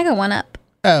left? I got one up.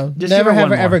 Oh, Just never give her have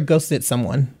one I ever more. ghosted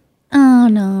someone. Oh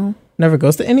no. Never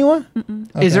ghosted anyone?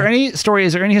 Is there any story?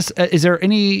 Is there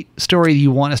any story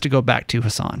you want us to go back to,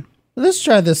 Hassan? Let's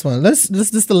try this one. This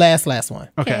is the last one.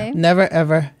 Okay. Never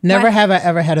have I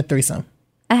ever had a threesome.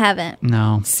 I haven't.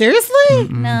 No. Seriously?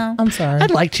 No. I'm sorry.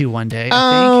 I'd like to one day.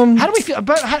 I think. How do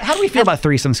we feel about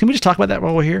threesomes? Can we just talk about that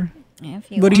while we're here?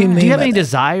 If you What do you want. mean? Do you have by any that?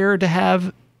 desire to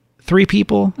have 3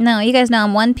 people? No, you guys know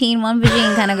I'm one peen, one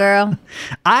vagine kind of girl.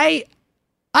 I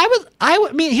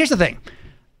mean, here's the thing.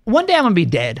 One day I'm gonna be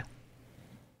dead.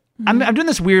 I'm doing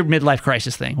this weird midlife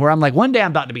crisis thing where I'm like, one day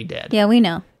I'm about to be dead. Yeah, we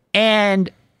know. And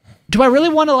do I really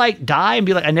want to like die and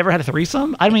be like, I never had a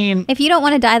threesome? I mean, If you don't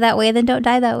want to die that way, then don't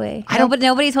die that way. I don't-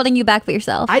 Nobody's holding you back but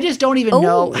yourself. I just don't even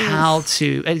know Ooh. how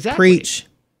to exactly Preach.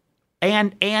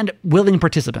 And willing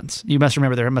participants. You must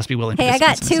remember there must be willing Hey, I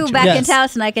got participants. in 2 this back in Yes.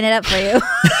 house and I can hit up for you. situation.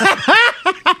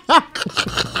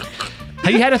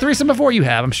 Have you had a threesome before? You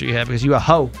have. I'm sure you have because you a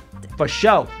hoe. For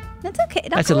show. That's okay.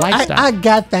 That's a cool. lifestyle. I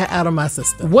got that out of my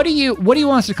system. What do you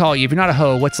want us to call you? If you're not a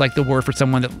hoe, what's like the word for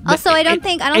someone that? Also, I don't and-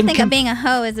 think and that being a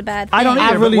hoe is a bad thing. I don't I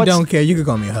either. but really what's- don't care. You could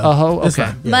call me a hoe. A hoe? It's Okay.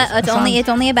 fine. Yeah, But it's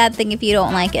only a bad thing if you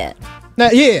don't like it. No,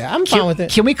 yeah, I'm fine Can, with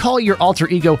it. can we call your alter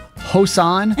ego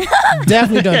Hosan?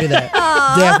 Definitely don't do that.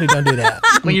 Definitely don't do that.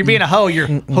 When you're being a hoe, you're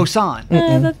Hosan.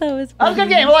 I thought that was That was a good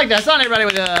game. I like that. Hassan, everybody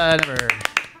with never.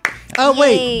 Oh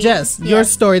wait, Yay. Jess, your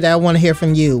Yes. story that I want to hear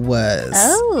from you was.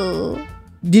 Oh.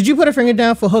 Did you put a finger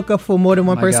down for hookup for more than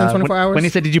one person, 24 hours? When he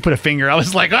said, "Did you put a finger?" I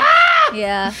was like, "Ah!"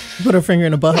 Yeah. Put a finger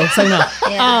in the butthole. Say no.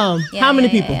 Yeah. Yeah, How many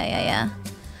yeah, people? Yeah.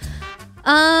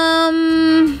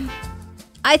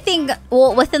 I think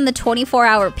within the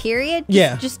 24-hour period.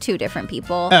 Yeah. Just 2 different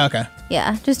people. Oh, okay.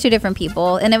 Yeah, just 2 different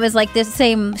people, and it was like this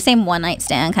same one night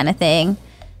stand kind of thing.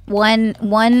 One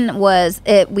was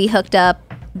it. We hooked up.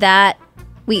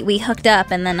 We hooked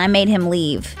up, and then I made him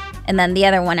leave, and then the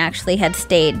other one actually had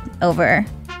stayed over.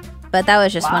 But that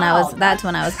was just that's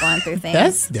when I was going through things.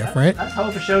 That's different. That's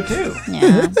hoe for show too.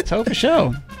 yeah, That's hoe for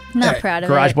show. not proud of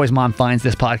Garage it. Boy's mom finds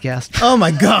this podcast. Oh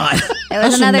my god. It I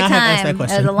was should another not have asked that time. It was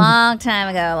question. a long time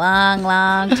ago.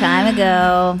 Long time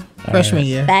ago. Freshman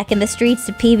year. Back in the streets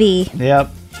of PV. Yep.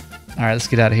 All right, let's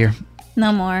get out of here.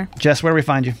 No more. Jess, where do we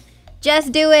find you?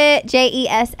 Just do it.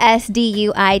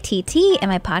 JESSDUITT and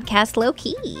my podcast Low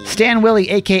Key. Stan Willie,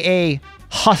 aka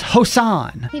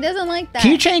Hosan. He doesn't like that.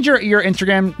 Can you change your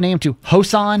Instagram name to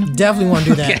Hosan? Definitely want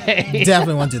to do that. Okay.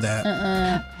 Definitely want to do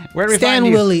that. Where do we Stan find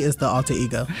you? Willie is the alter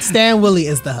ego. Stan Willie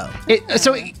is the hoe.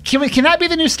 So can that be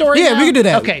the new story? Yeah, now? we can do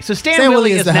that. Okay, so Stan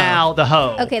Willie is the hoe. now the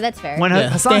hoe. Okay, that's fair. When Yeah,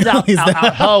 Hassan's Stan out Willie's the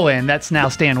hoeing, that's now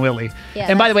Stan Willie. Yeah,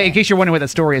 and by the that's way, in case you're wondering what that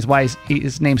story is, why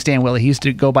his name's Stan Willie, he used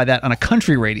to go by that on a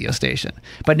country radio station.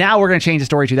 But now we're going to change the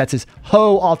story to that's his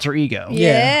hoe alter ego.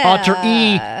 Yeah. Alter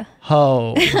E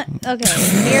hoe.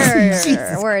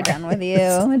 Okay, we're done with you.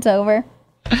 It's over.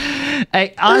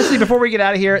 Hey, honestly, before we get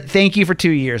out of here, thank you for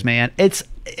 2 years, man. It's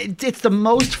the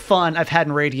most fun I've had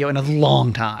in radio in a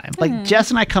long time. Like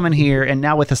Jess and I come in here, and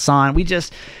now with Hassan, we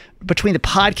just between the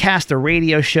podcast, the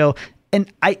radio show,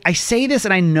 and I say this,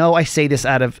 and I know I say this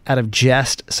out of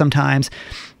jest sometimes.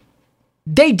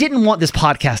 they didn't want this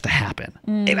podcast to happen.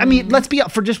 I mean, let's be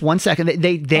up for just 1 second.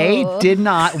 They did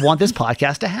not want this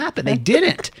podcast to happen. They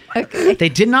didn't. Okay. They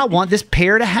did not want this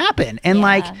pair to happen. And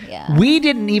we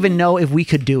didn't even know if we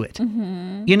could do it.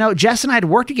 You know, Jess and I had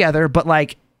worked together, but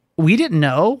like, we didn't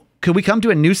know. Could we come to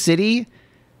a new city,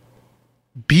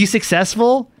 be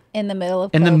successful in the middle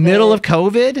of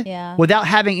COVID without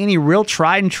having any real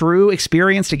tried and true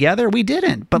experience together? We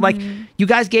didn't. But like, you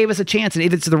guys gave us a chance. And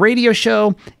if it's the radio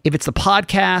show, if it's the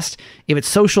podcast, if it's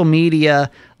social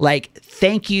media, like,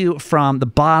 thank you from the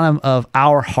bottom of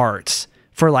our hearts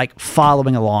for like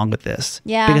following along with this.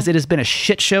 Yeah. Because it has been a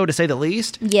shit show to say the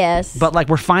least. Yes. But like,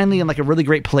 we're finally in like a really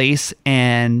great place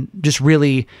and just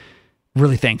really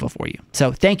thankful for you.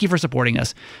 So thank you for supporting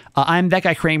us. I'm That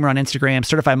Guy Kramer on Instagram.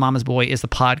 Certified Mama's Boy is the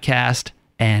podcast.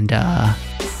 And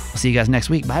we'll see you guys next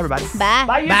week. Bye, everybody. Bye.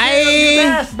 Bye, YouTube. Bye. You're the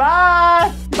best.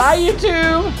 Bye. Bye,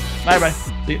 YouTube. Bye, everybody.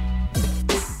 See you.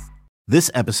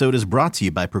 This episode is brought to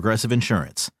you by Progressive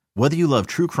Insurance. Whether you love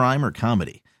true crime or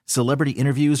comedy, celebrity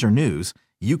interviews or news,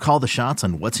 you call the shots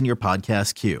on what's in your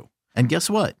podcast queue. And guess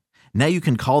what? Now you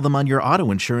can call them on your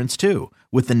auto insurance too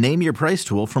with the Name Your Price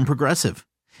tool from Progressive.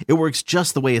 It works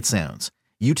just the way it sounds.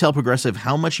 You tell Progressive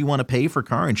how much you want to pay for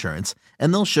car insurance,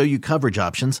 and they'll show you coverage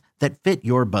options that fit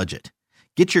your budget.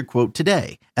 Get your quote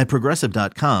today at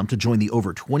Progressive.com to join the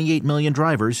over 28 million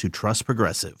drivers who trust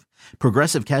Progressive.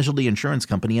 Progressive Casualty Insurance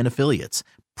Company and Affiliates.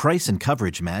 Price and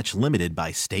coverage match limited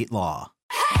by state law.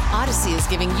 Odyssey is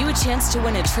giving you a chance to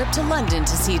win a trip to London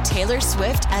to see Taylor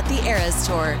Swift at the Eras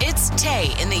Tour. It's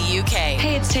Tay in the UK.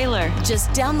 Hey, it's Taylor. Just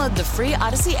download the free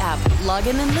Odyssey app, log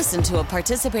in and listen to a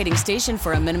participating station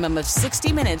for a minimum of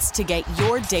 60 minutes to get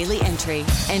your daily entry.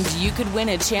 And you could win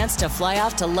a chance to fly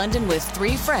off to London with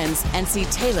 3 friends and see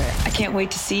Taylor. I can't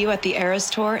wait to see you at the Eras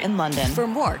Tour in London. For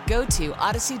more, go to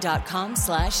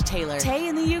odyssey.com/Taylor. Tay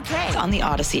in the UK. It's on the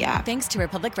Odyssey app. Thanks to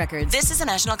Republic Records. This is a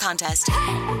national contest.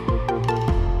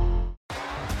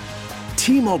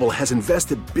 T-Mobile has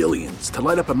invested billions to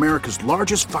light up America's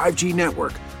largest 5G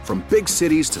network, from big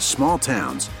cities to small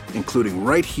towns, including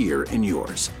right here in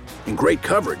yours. And great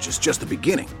coverage is just the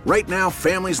beginning. Right now,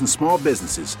 families and small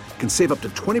businesses can save up to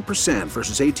 20%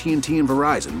 versus AT&T and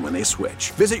Verizon when they switch.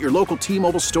 Visit your local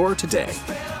T-Mobile store today.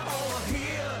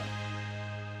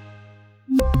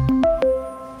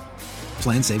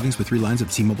 Plan savings with 3 lines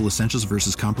of T-Mobile Essentials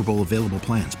versus comparable available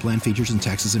plans. Plan features and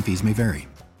taxes and fees may vary.